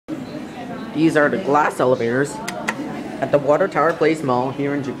These are the glass elevators at the Water Tower Place Mall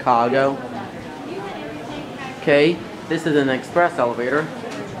here in Chicago. Okay, this is an express elevator.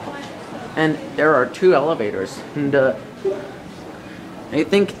 And there are two elevators. And I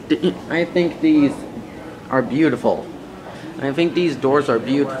think these are beautiful. I think these doors are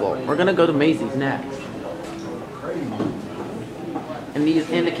beautiful. We're gonna go to Macy's next. And these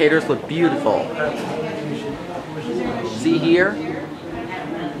indicators look beautiful. See here?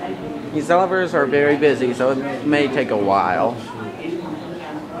 These elevators are very busy, so it may take a while.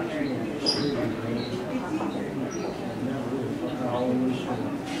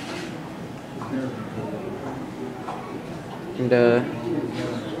 And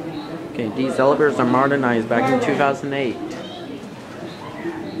okay, these elevators are modernized back in 2008.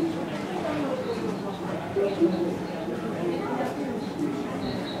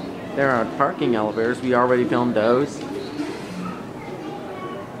 There are parking elevators. We already filmed those.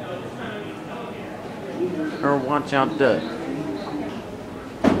 Or watch out the...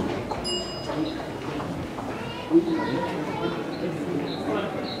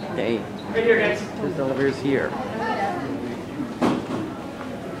 Okay, this elevator's here.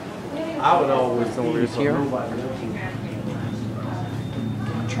 I would always This elevator's here.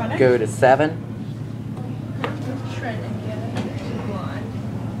 Go to 7.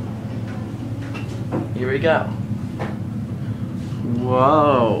 Here we go.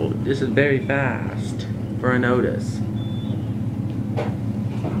 Whoa, this is very fast for an Otis.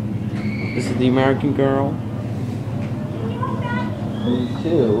 This is the American Girl.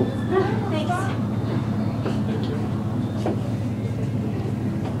 2.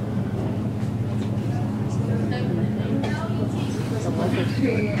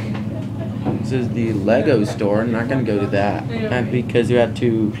 This is the Lego store. I'm not gonna go to that because you have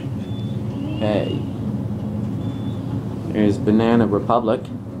to pay. There's Banana Republic,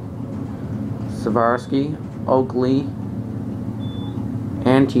 Swarovski, Oakley,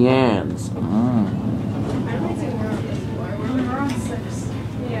 Auntie Anne's. I don't think we're on this floor. We're on 6.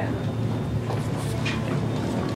 Yeah.